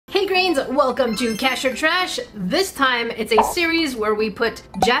Brains, welcome to Cash or Trash. This time it's a series where we put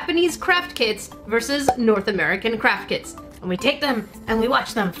Japanese craft kits versus North American craft kits. And we take them and we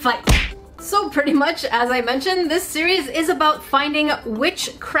watch them fight. So pretty much, as I mentioned, this series is about finding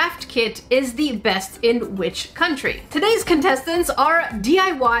which craft kit is the best in which country. Today's contestants are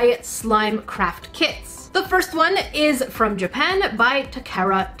DIY slime craft kits. The first one is from Japan by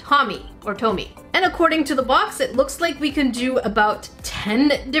Tomi. And according to the box, it looks like we can do about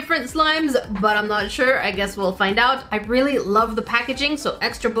 10 different slimes, but I'm not sure. I guess we'll find out. I really love the packaging, so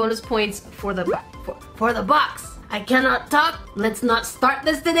extra bonus points for the box. I cannot talk. Let's not start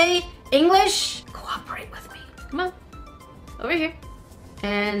this today. English, cooperate with me. Come on, over here.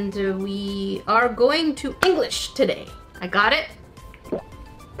 And we are going to English today. I got it.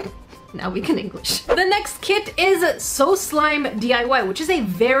 Now we can English. The next kit is So Slime DIY, which is a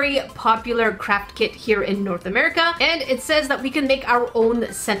very popular craft kit here in North America. And it says that we can make our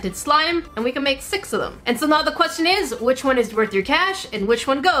own scented slime, and we can make 6 of them. And so now the question is, which one is worth your cash and which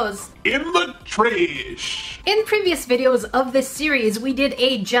one goes in the trash? In previous videos of this series, we did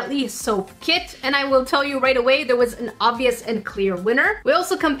a Gently soap kit, and I will tell you right away, there was an obvious and clear winner. We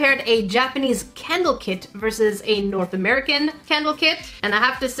also compared a Japanese candle kit versus a North American candle kit, and I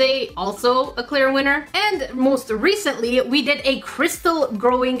have to say, also a clear winner. And most recently, we did a crystal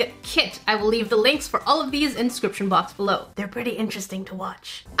growing kit. I will leave the links for all of these in the description box below. They're pretty interesting to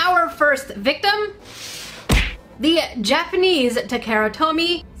watch. Our first victim, the Japanese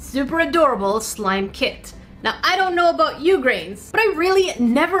Tomi super adorable slime kit. Now, I don't know about you, Grains, but I really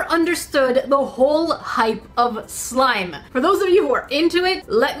never understood the whole hype of slime. For those of you who are into it,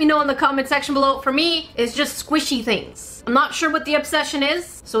 let me know in the comment section below. For me, it's just squishy things. I'm not sure what the obsession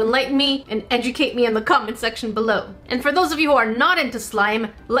is, so enlighten me and educate me in the comment section below. And for those of you who are not into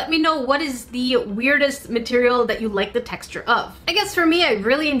slime, let me know what is the weirdest material that you like the texture of. I guess for me, I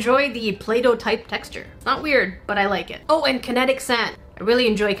really enjoy the Play-Doh type texture. It's not weird, but I like it. Oh, and kinetic sand. I really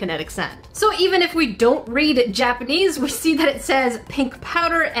enjoy kinetic sand. So even if we don't read Japanese, we see that it says pink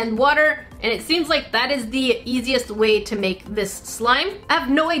powder and water, and it seems like that is the easiest way to make this slime. I have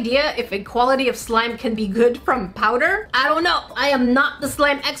no idea if a quality of slime can be good from powder. I don't know. I am not the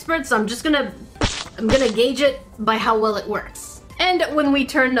slime expert, so I'm gonna gauge it by how well it works. And when we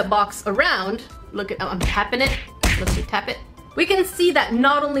turn the box around, look at, I'm tapping it. Let's see, tap it. We can see that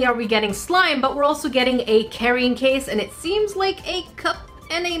not only are we getting slime, but we're also getting a carrying case, and it seems like a cup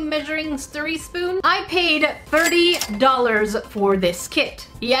and a measuring stirry spoon. I paid $30 for this kit.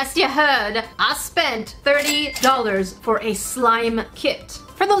 Yes, you heard. I spent $30 for a slime kit.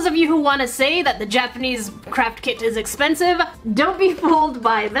 For those of you who want to say that the Japanese craft kit is expensive, don't be fooled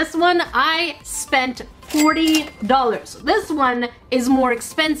by this one. I spent $40. This one is more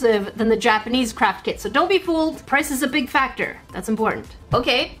expensive than the Japanese craft kit, so don't be fooled. Price is a big factor. That's important.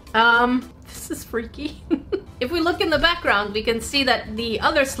 Okay, this is freaky. If we look in the background, we can see that the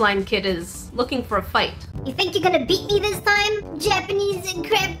other slime kit is looking for a fight. You think you're gonna beat me this time? Japanese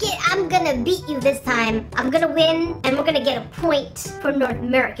craft kit, I'm gonna beat you this time. I'm gonna win, and we're gonna get a point for North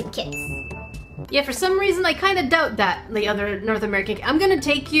American kits. Yeah, for some reason I kind of doubt that, the other North American kit. I'm gonna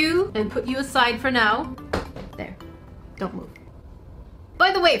take you and put you aside for now. There. Don't move.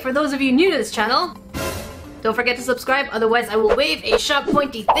 By the way, for those of you new to this channel, don't forget to subscribe, otherwise I will wave a sharp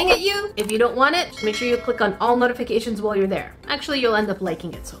pointy thing at you. If you don't want it, make sure you click on all notifications while you're there. Actually, you'll end up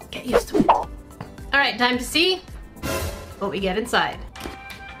liking it, so get used to it. Alright, time to see what we get inside.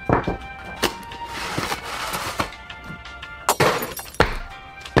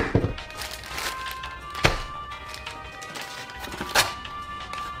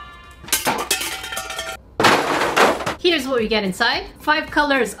 Here's what we get inside. 5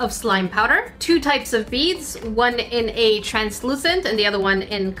 colors of slime powder, 2 types of beads, one in a translucent and the other one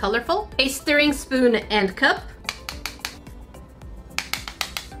in colorful, a stirring spoon and cup,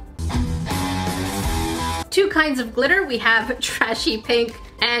 2 kinds of glitter. We have trashy pink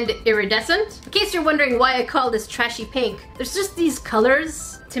and iridescent. In case you're wondering why I call this trashy pink, there's just these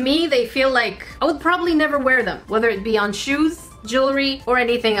colors. To me, they feel like I would probably never wear them, whether it be on shoes, jewelry, or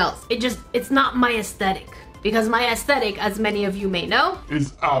anything else. It's not my aesthetic. Because my aesthetic, as many of you may know,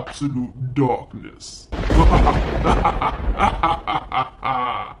 is absolute darkness. Oh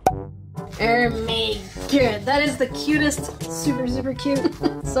my god, that is the cutest, super cute.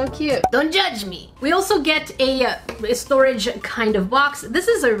 So cute. Don't judge me. We also get a storage kind of box. This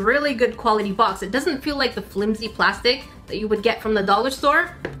is a really good quality box. It doesn't feel like the flimsy plastic that you would get from the dollar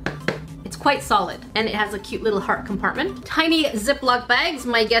store. It's quite solid, and it has a cute little heart compartment. Tiny Ziploc bags,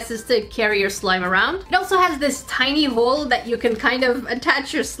 my guess is to carry your slime around. It also has this tiny hole that you can kind of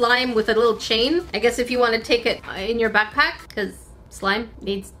attach your slime with a little chain. I guess if you want to take it in your backpack, because slime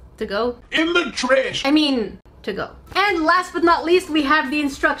needs to go. In the trash. I mean, to go. And last but not least, we have the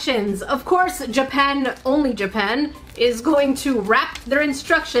instructions. Of course, Japan, only Japan, is going to wrap their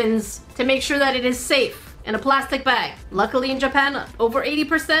instructions to make sure that it is safe in a plastic bag. Luckily in Japan, over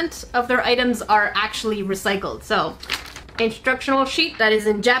 80% of their items are actually recycled. So, instructional sheet that is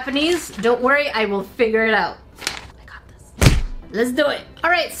in Japanese. Don't worry, I will figure it out. I got this. Let's do it. All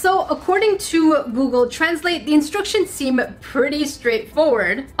right, so according to Google Translate, the instructions seem pretty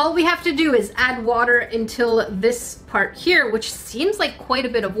straightforward. All we have to do is add water until this part here, which seems like quite a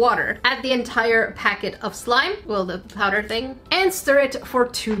bit of water. Add the entire packet of slime, well, the powder thing, and stir it for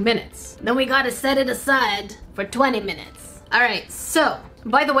 2 minutes. Then we gotta set it aside for 20 minutes. All right, so,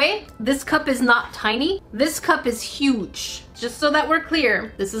 by the way, this cup is not tiny. This cup is huge. Just so that we're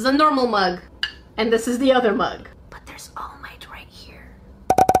clear, this is a normal mug, and this is the other mug. But there's All Might right here.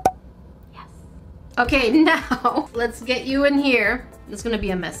 Yes. Okay, now, let's get you in here. It's gonna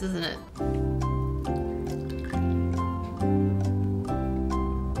be a mess, isn't it?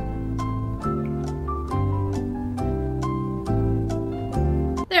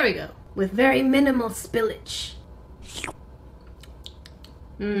 There we go. With very minimal spillage.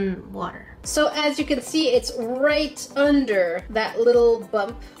 Water. So as you can see, it's right under that little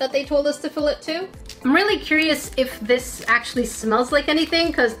bump that they told us to fill it to. I'm really curious if this actually smells like anything,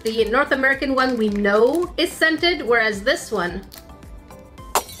 because the North American one we know is scented, whereas this one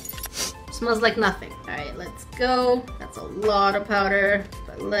smells like nothing. All right, let's go. That's a lot of powder,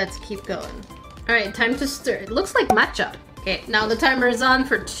 but let's keep going. All right, time to stir. It looks like matcha. Okay, now the timer is on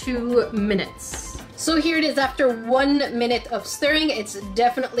for 2 minutes. So here it is after 1 minute of stirring. It's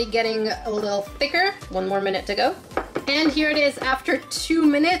definitely getting a little thicker. 1 more minute to go. And here it is after 2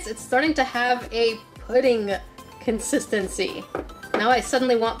 minutes. It's starting to have a pudding consistency. Now I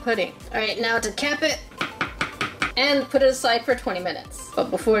suddenly want pudding. All right, now to cap it and put it aside for 20 minutes. But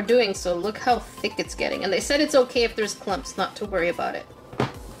before doing so, look how thick it's getting. And they said it's okay if there's clumps, not to worry about it.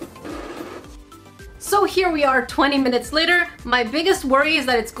 So here we are 20 minutes later. My biggest worry is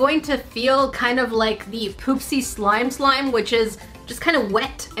that it's going to feel kind of like the Poopsie slime, which is just kind of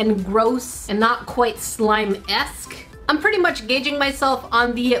wet and gross and not quite slime-esque. I'm pretty much gauging myself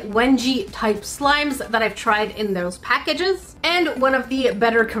on the Wengie type slimes that I've tried in those packages and one of the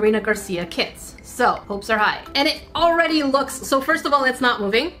better Karina Garcia kits. So, hopes are high. And it already looks, so first of all, it's not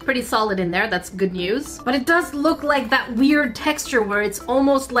moving. Pretty solid in there, that's good news. But it does look like that weird texture where it's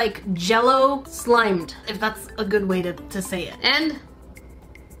almost like Jello slimed, if that's a good way to say it. And,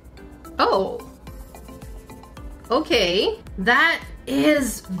 oh, okay, that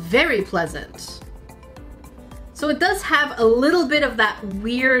is very pleasant. So it does have a little bit of that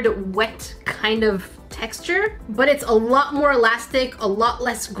weird, wet kind of texture, but it's a lot more elastic, a lot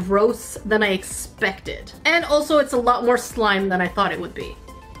less gross than I expected. And also it's a lot more slime than I thought it would be.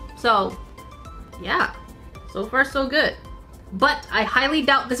 So, yeah, so far so good. But I highly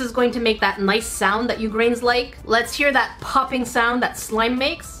doubt this is going to make that nice sound that you grains like. Let's hear that popping sound that slime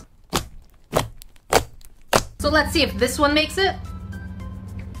makes. So let's see if this one makes it.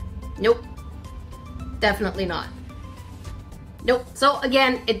 Nope. Definitely not. Nope. So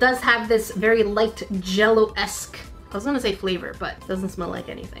again, it does have this very light Jello-esque, I was gonna say flavor, but it doesn't smell like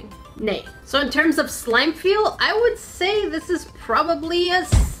anything. Nay. So in terms of slime feel, I would say this is probably a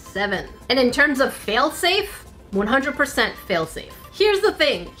 7. And in terms of fail-safe, 100% fail-safe. Here's the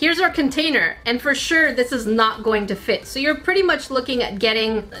thing. Here's our container, and for sure this is not going to fit. So you're pretty much looking at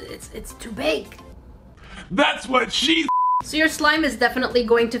getting, it's too big. That's what she. So your slime is definitely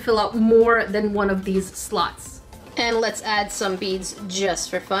going to fill out more than one of these slots. And let's add some beads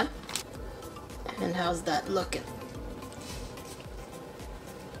just for fun. And how's that looking?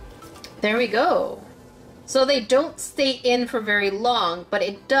 There we go. So they don't stay in for very long, but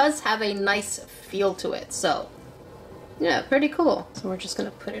it does have a nice feel to it. So, yeah, pretty cool. So we're just gonna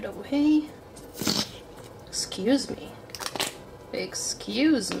put it away. Excuse me.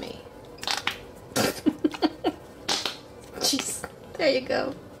 Excuse me. Jeez, there you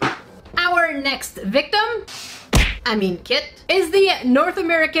go. Our next victim, kit, is the North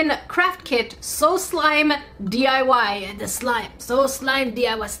American craft kit So Slime DIY. The slime. So Slime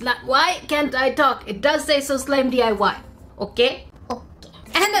DIY. Slime. Why can't I talk? It does say So Slime DIY. Okay? Okay.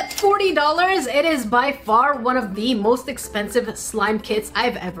 And at $40, it is by far one of the most expensive slime kits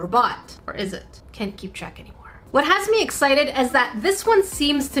I've ever bought. Or is it? Can't keep track anymore. What has me excited is that this one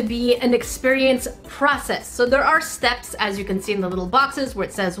seems to be an experience process. So there are steps, as you can see in the little boxes, where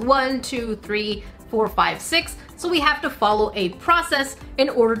it says 1, 2, 3, 4, 5, 6. So we have to follow a process in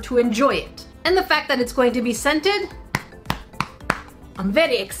order to enjoy it. And the fact that it's going to be scented, I'm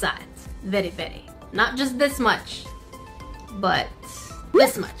very excited. Very, very. Not just this much, but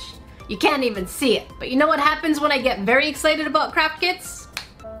This much. You can't even see it. But you know what happens when I get very excited about craft kits?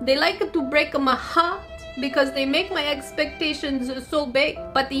 They like to break my heart because they make my expectations so big,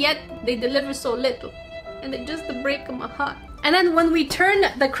 but yet they deliver so little. And they just break my heart. And then when we turn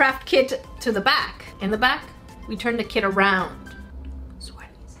the craft kit to the back, in the back, we turn the kit around.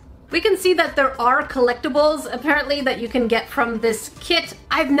 We can see that there are collectibles, apparently, that you can get from this kit.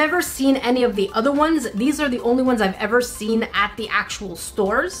 I've never seen any of the other ones. These are the only ones I've ever seen at the actual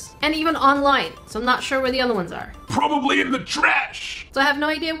stores, and even online. So I'm not sure where the other ones are. Probably in the trash. So I have no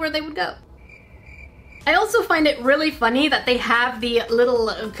idea where they would go. I also find it really funny that they have the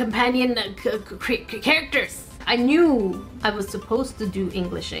little companion characters. I knew I was supposed to do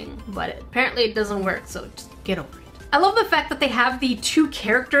Englishing, but apparently it doesn't work, so just get over it. I love the fact that they have the two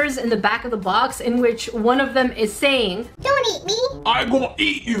characters in the back of the box in which one of them is saying, "Don't eat me." I gonna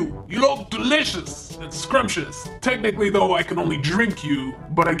eat you. You look delicious and scrumptious. Technically though, I can only drink you,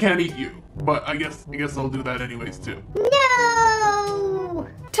 but I can't eat you. But I guess I'll do that anyways too. No!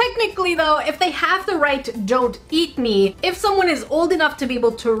 Technically though, if they have the right "don't eat me," if someone is old enough to be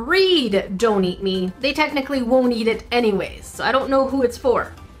able to read "don't eat me," they technically won't eat it anyways. So I don't know who it's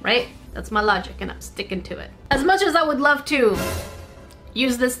for, right? That's my logic and I'm sticking to it. As much as I would love to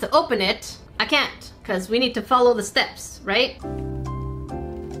use this to open it, I can't, because we need to follow the steps, right?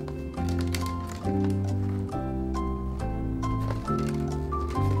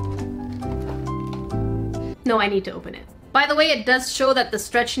 No, I need to open it. By the way, it does show that the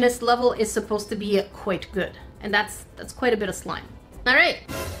stretchiness level is supposed to be quite good. And that's quite a bit of slime. All right,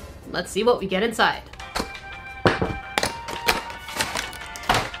 let's see what we get inside.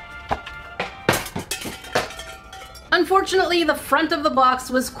 Unfortunately, the front of the box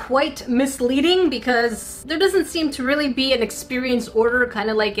was quite misleading because there doesn't seem to really be an experience order, kind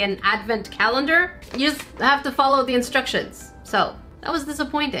of like an advent calendar. You just have to follow the instructions. So, that was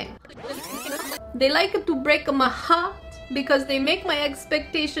disappointing. They like to break my heart because they make my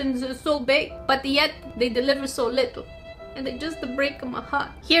expectations so big, but yet they deliver so little. And they just break my heart.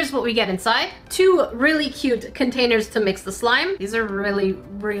 Here's what we get inside. Two really cute containers to mix the slime. These are really,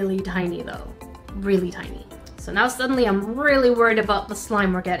 really tiny though. Really tiny. So now suddenly I'm really worried about the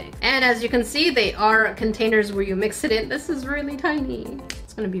slime we're getting. And as you can see, they are containers where you mix it in. This is really tiny.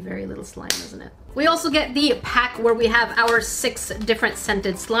 It's gonna be very little slime, isn't it? We also get the pack where we have our 6 different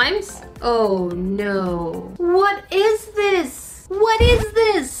scented slimes. Oh no. What is this? What is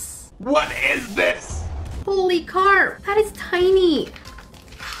this? What is this? Holy carp, that is tiny.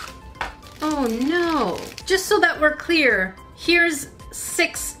 Oh no. Just so that we're clear, here's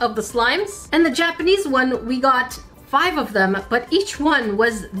 6 of the slimes, and the Japanese one we got 5 of them, but each one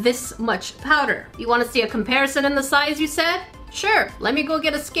was this much powder. You want to see a comparison in the size, you said? Sure, let me go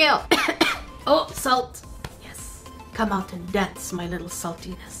get a scale. Oh, salt. Yes, come out and dance, my little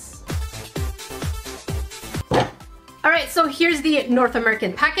saltiness. All right, so here's the North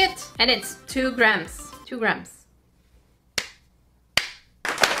American packet, and it's 2 grams. 2 grams.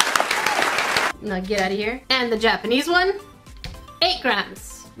 Now get out of here. And the Japanese one, 8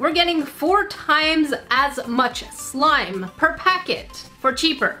 grams. We're getting 4 times as much slime per packet for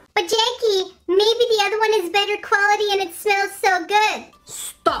cheaper. But Jackie, maybe the other one is better quality and it smells so good.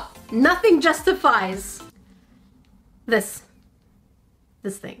 Stop. Nothing justifies this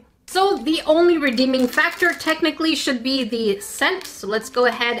thing. So the only redeeming factor technically should be the scent. So let's go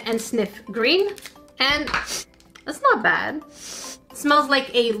ahead and sniff green. And that's not bad. It smells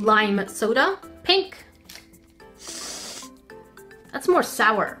like a lime soda. Pink. That's more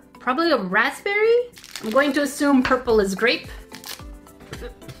sour. Probably a raspberry? I'm going to assume purple is grape.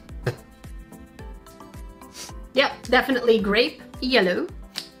 Yep, definitely grape. Yellow.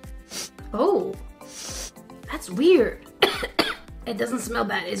 Oh, that's weird. It doesn't smell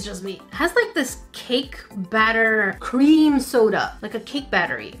bad, it's just me. It has like this cake batter cream soda, like a cake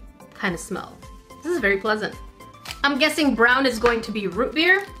battery kind of smell. This is very pleasant. I'm guessing brown is going to be root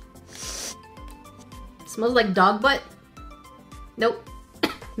beer. Smells like dog butt. Nope.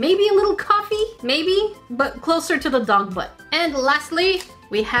 Maybe a little coffee, maybe, but closer to the dog butt. And lastly,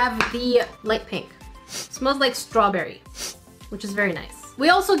 we have the light pink. Smells like strawberry, which is very nice. We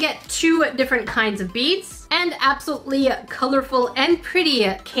also get 2 different kinds of beads and absolutely colorful and pretty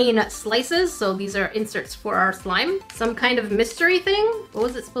cane slices. So these are inserts for our slime. Some kind of mystery thing. What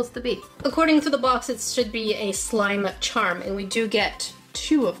was it supposed to be? According to the box, it should be a slime charm, and we do get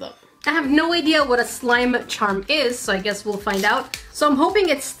 2 of them. I have no idea what a slime charm is, so I guess we'll find out. So I'm hoping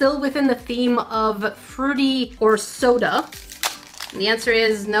it's still within the theme of fruity or soda. And the answer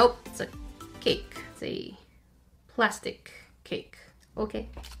is nope, it's a cake. It's a plastic cake. Okay.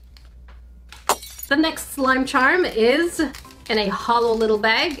 The next slime charm is in a hollow little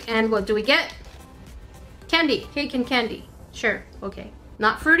bag. And what do we get? Candy, cake and candy. Sure, okay.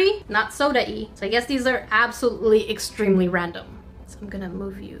 Not fruity, not soda-y. So I guess these are absolutely extremely random. So I'm gonna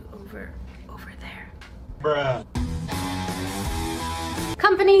move you over there. Bruh.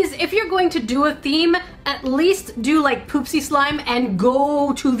 Companies, if you're going to do a theme, at least do like Poopsie Slime and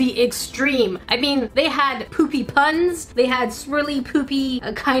go to the extreme. I mean, they had poopy puns, they had swirly poopy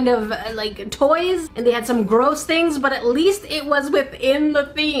kind of like toys, and they had some gross things, but at least it was within the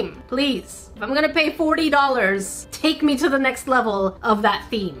theme. Please, if I'm gonna pay $40, take me to the next level of that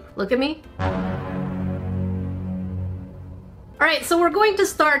theme. Look at me. Alright, so we're going to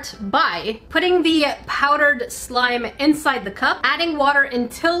start by putting the powdered slime inside the cup, adding water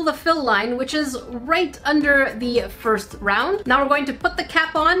until the fill line, which is right under the first round. Now we're going to put the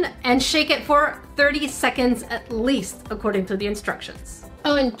cap on and shake it for 30 seconds at least, according to the instructions.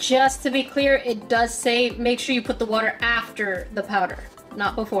 Oh, and just to be clear, it does say make sure you put the water after the powder,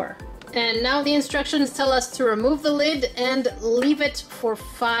 not before. And now the instructions tell us to remove the lid and leave it for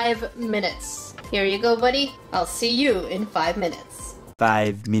 5 minutes. Here you go, buddy. I'll see you in 5 minutes.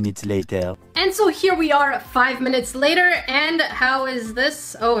 5 minutes later. And so here we are 5 minutes later, and how is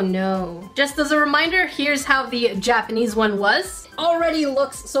this? Oh no. Just as a reminder, here's how the Japanese one was. Already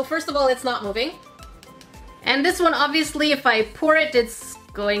looks, so first of all, it's not moving. And this one, obviously, if I pour it, it's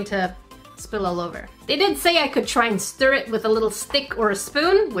going to spill all over. They did say I could try and stir it with a little stick or a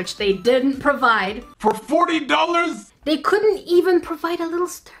spoon, which they didn't provide. For $40? They couldn't even provide a little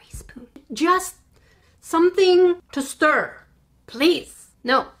stirry spoon. Just something to stir. Please.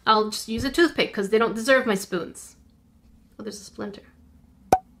 No, I'll just use a toothpick because they don't deserve my spoons. Oh, there's a splinter.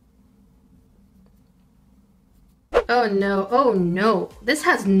 Oh no, oh no. This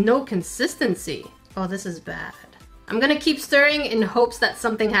has no consistency. Oh, this is bad. I'm gonna keep stirring in hopes that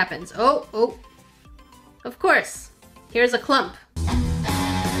something happens. Oh, oh. Of course. Here's a clump.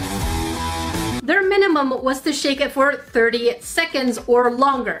 Their minimum was to shake it for 30 seconds or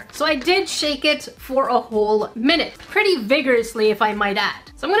longer. So I did shake it for a whole minute. Pretty vigorously, if I might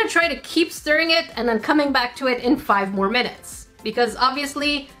add. So I'm gonna try to keep stirring it and then coming back to it in 5 more minutes. Because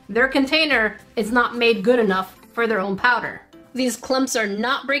obviously, their container is not made good enough for their own powder. These clumps are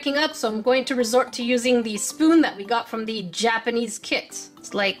not breaking up, so I'm going to resort to using the spoon that we got from the Japanese kit.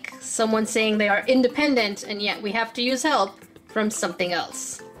 It's like someone saying they are independent, and yet we have to use help from something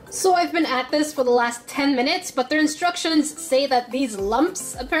else. So I've been at this for the last 10 minutes, but their instructions say that these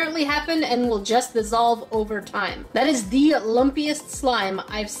lumps apparently happen and will just dissolve over time. That is the lumpiest slime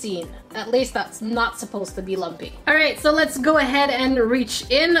I've seen. At least that's not supposed to be lumpy. Alright, so let's go ahead and reach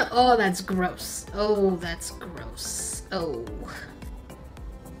in. Oh, that's gross. Oh, that's gross. Oh.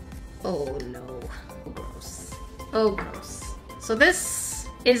 Oh no. Gross. Oh, gross. So this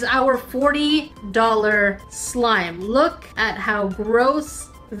is our $40 slime. Look at how gross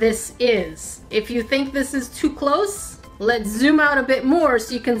this is. If you think this is too close, let's zoom out a bit more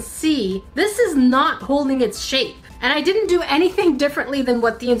so you can see this is not holding its shape. And I didn't do anything differently than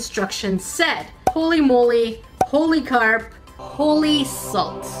what the instructions said. Holy moly, holy carp, holy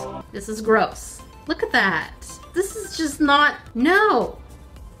salt. This is gross. Look at that. This is just not, no,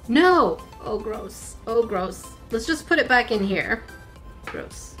 no. Oh, gross, oh, gross. Let's just put it back in here.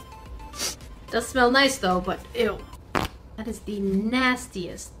 Gross. Does smell nice though, but ew. That is the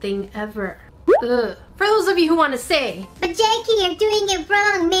nastiest thing ever. Ugh. For those of you who want to say, but Jackie, you're doing it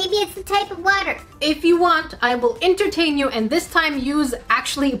wrong. Maybe it's the type of water. If you want, I will entertain you and this time use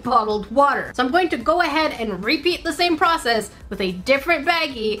actually bottled water. So I'm going to go ahead and repeat the same process with a different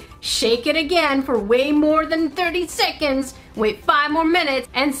baggie, shake it again for way more than 30 seconds, wait 5 more minutes,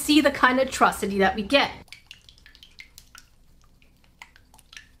 and see the kind of atrocity that we get.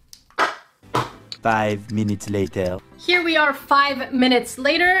 5 minutes later. Here we are 5 minutes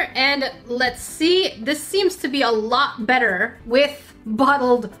later, and let's see, this seems to be a lot better with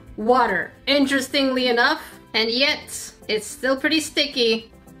bottled water. Interestingly enough, and yet it's still pretty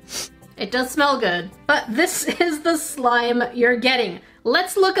sticky. It does smell good, but this is the slime you're getting.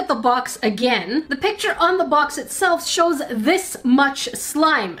 Let's look at the box again. The picture on the box itself shows this much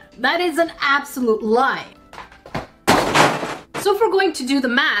slime. That is an absolute lie. So if we're going to do the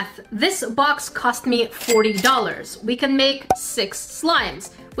math, this box cost me $40. We can make 6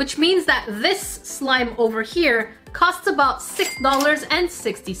 slimes, which means that this slime over here costs about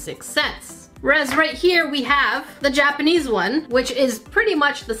 $6.66. Whereas right here we have the Japanese one, which is pretty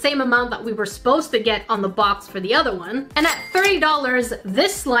much the same amount that we were supposed to get on the box for the other one. And at $30,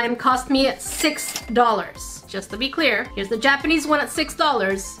 this slime cost me $6. Just to be clear, here's the Japanese one at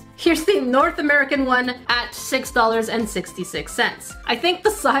 $6. Here's the North American one at $6.66. I think the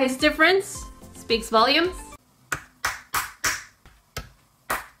size difference speaks volumes.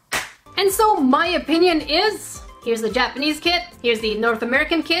 And so my opinion is, here's the Japanese kit, here's the North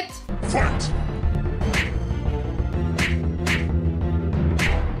American kit. Fight!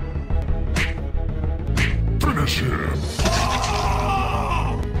 Finish him!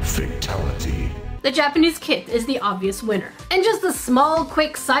 Fatality. The Japanese kit is the obvious winner. And just a small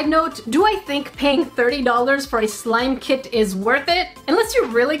quick side note, do I think paying $30 for a slime kit is worth it? Unless you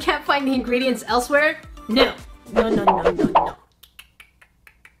really can't find the ingredients elsewhere? No. No.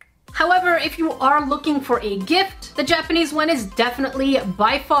 However, if you are looking for a gift, the Japanese one is definitely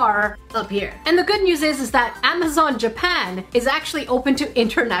by far up here. And the good news is that Amazon Japan is actually open to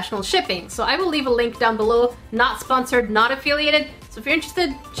international shipping. So I will leave a link down below, not sponsored, not affiliated. So if you're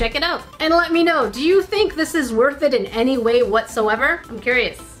interested, check it out. And let me know, do you think this is worth it in any way whatsoever? I'm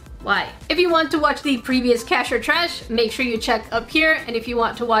curious. Why? If you want to watch the previous Cash or Trash, make sure you check up here. And if you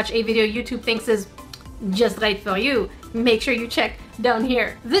want to watch a video YouTube thinks is just right for you, make sure you check down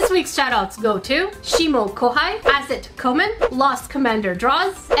here. This week's shoutouts go to Shimo Kohai, Azit Komen, Lost Commander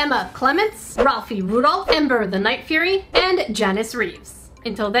Draws, Emma Clements, Ralphie Rudolph, Ember the Night Fury, and Janice Reeves.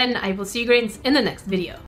 Until then, I will see you grains in the next video.